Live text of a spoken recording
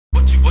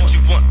what you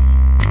want.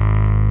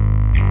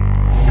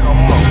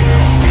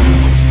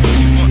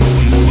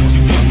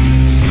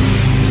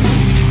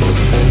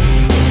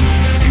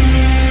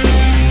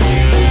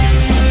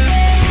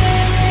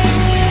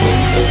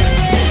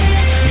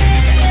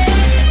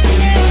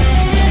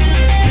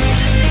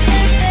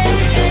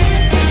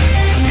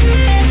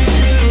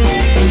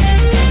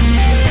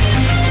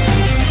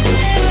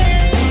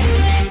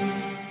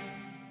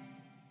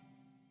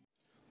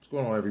 What's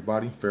going on,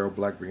 everybody? Feral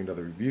Black bringing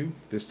another review.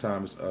 This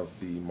time is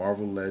of the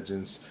Marvel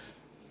Legends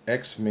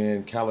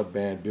X-Men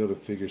Caliban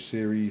Build-A-Figure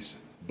series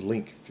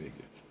Blink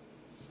figure.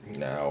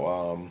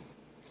 Now,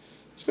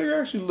 this figure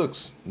actually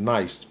looks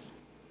nice,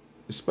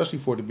 especially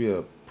for it to be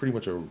a pretty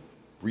much a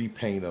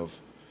repaint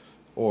of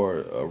or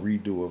a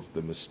redo of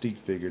the Mystique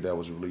figure that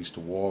was released to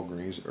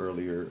Walgreens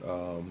earlier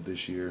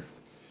this year.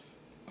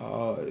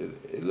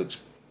 It looks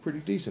pretty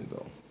decent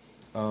though.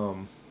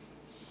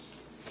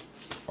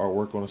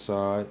 Artwork on the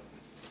side.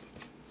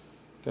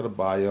 Got a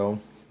bio. It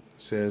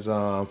says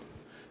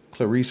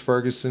Clarice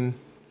Ferguson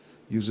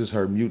uses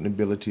her mutant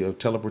ability of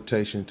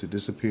teleportation to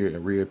disappear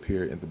and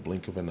reappear in the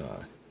blink of an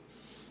eye.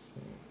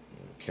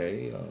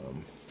 Okay,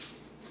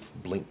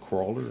 blink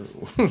crawler,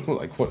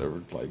 like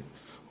whatever, like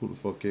who the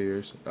fuck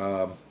cares?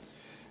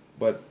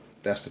 But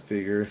that's the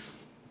figure,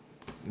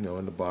 you know,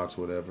 in the box,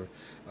 whatever.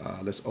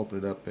 Let's open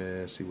it up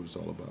and see what it's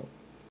all about.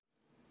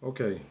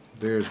 Okay,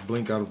 there's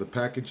Blink out of the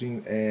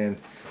packaging, and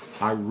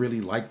I really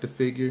like the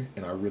figure,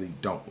 and I really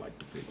don't like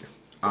the figure.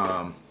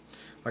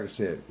 Like I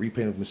said,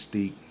 repaint of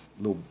Mystique,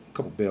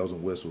 couple bells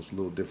and whistles, a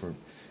little different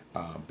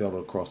belt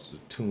across the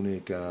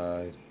tunic,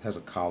 has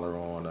a collar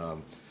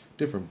on,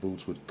 different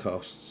boots with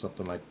cuffs,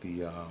 something like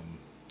the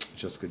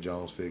Jessica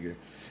Jones figure.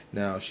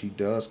 Now she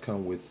does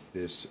come with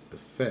this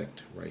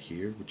effect right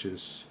here, which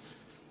is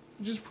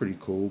pretty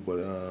cool, but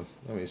I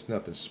mean, it's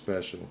nothing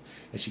special.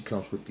 And she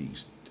comes with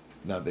these.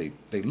 Now they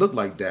look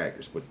like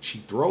daggers, but she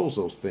throws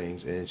those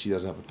things, and she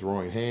doesn't have a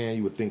throwing hand.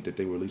 You would think that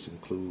they would at least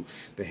include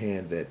the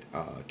hand that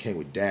came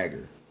with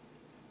dagger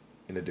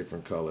in a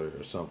different color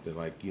or something,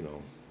 like, you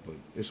know, but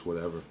it's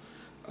whatever.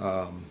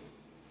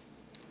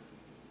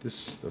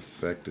 This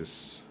effect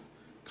is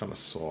kind of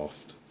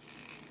soft,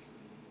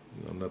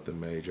 you know,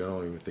 nothing major. I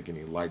don't even think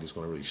any light is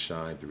going to really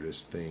shine through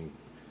this thing,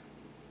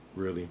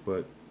 really,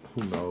 but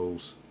who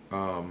knows.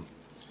 But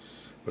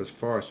as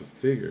far as the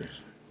figure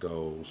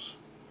goes,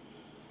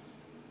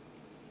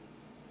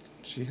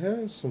 she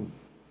has some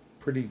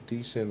pretty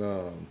decent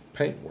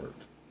paint work.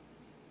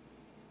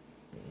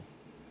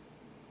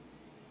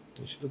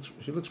 And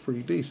she looks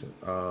pretty decent.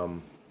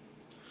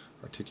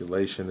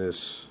 Articulation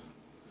is,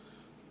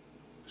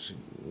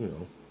 you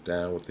know,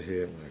 down with the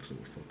head. Actually,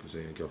 let me focus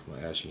in and get off my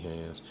ashy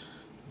hands.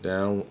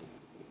 Down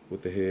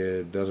with the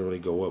head, doesn't really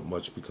go up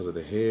much because of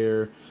the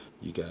hair.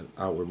 You got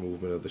outward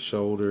movement of the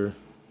shoulder.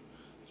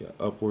 You got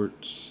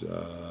upwards,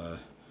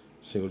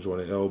 single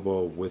jointed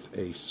elbow with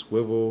a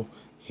swivel.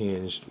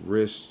 Hinged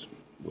wrist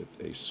with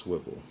a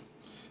swivel.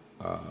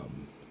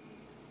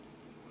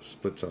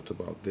 Splits out to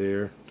about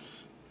there.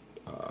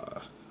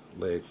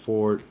 Leg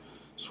forward,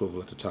 swivel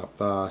at the top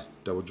thigh,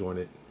 double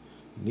jointed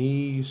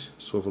knees,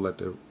 swivel at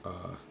the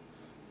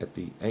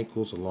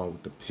ankles along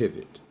with the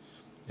pivot.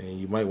 And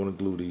you might want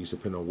to glue these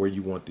depending on where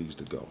you want these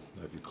to go.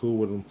 Now, if you're cool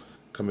with them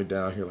coming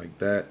down here like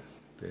that,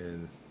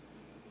 then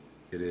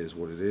it is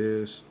what it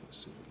is. Let's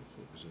see if we can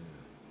focus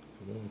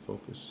in. Come on,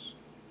 focus.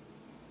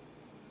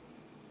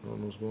 I don't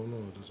know what's going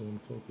on. It doesn't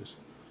want to focus.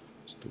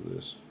 Let's do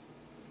this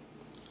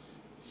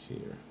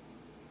here.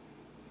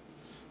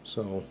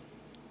 So,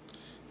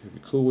 if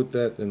you're cool with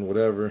that, then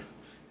whatever.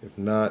 If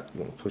not,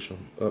 you want to push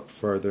them up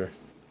further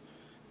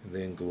and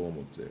then glue them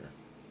up there.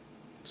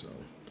 So,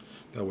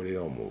 that way they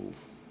don't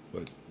move.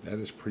 But that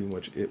is pretty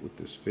much it with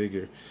this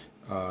figure.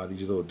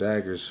 These little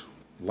daggers,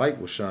 light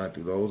will shine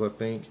through those, I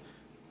think.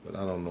 But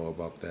I don't know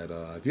about that.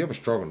 If you have a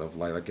strong enough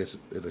light, I guess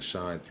it'll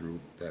shine through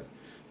that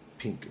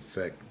pink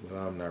effect, but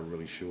I'm not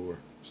really sure.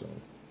 So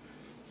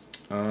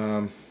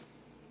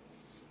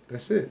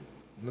that's it.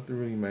 Nothing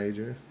really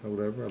major or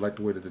whatever. I like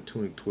the way that the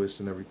tunic twists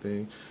and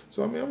everything.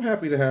 So I mean, I'm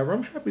happy to have her.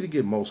 I'm happy to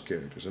get most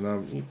characters, and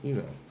I'm, you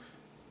know,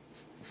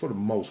 for the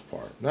most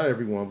part, not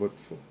everyone, but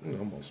for, you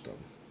know, most of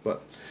them.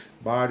 But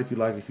buy it if you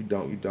like it. If you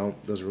don't, you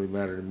don't. Doesn't really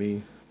matter to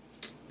me.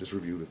 Just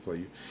reviewed it for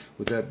you.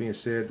 With that being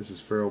said, this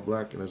is Feral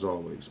Black, and as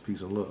always,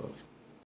 peace and love.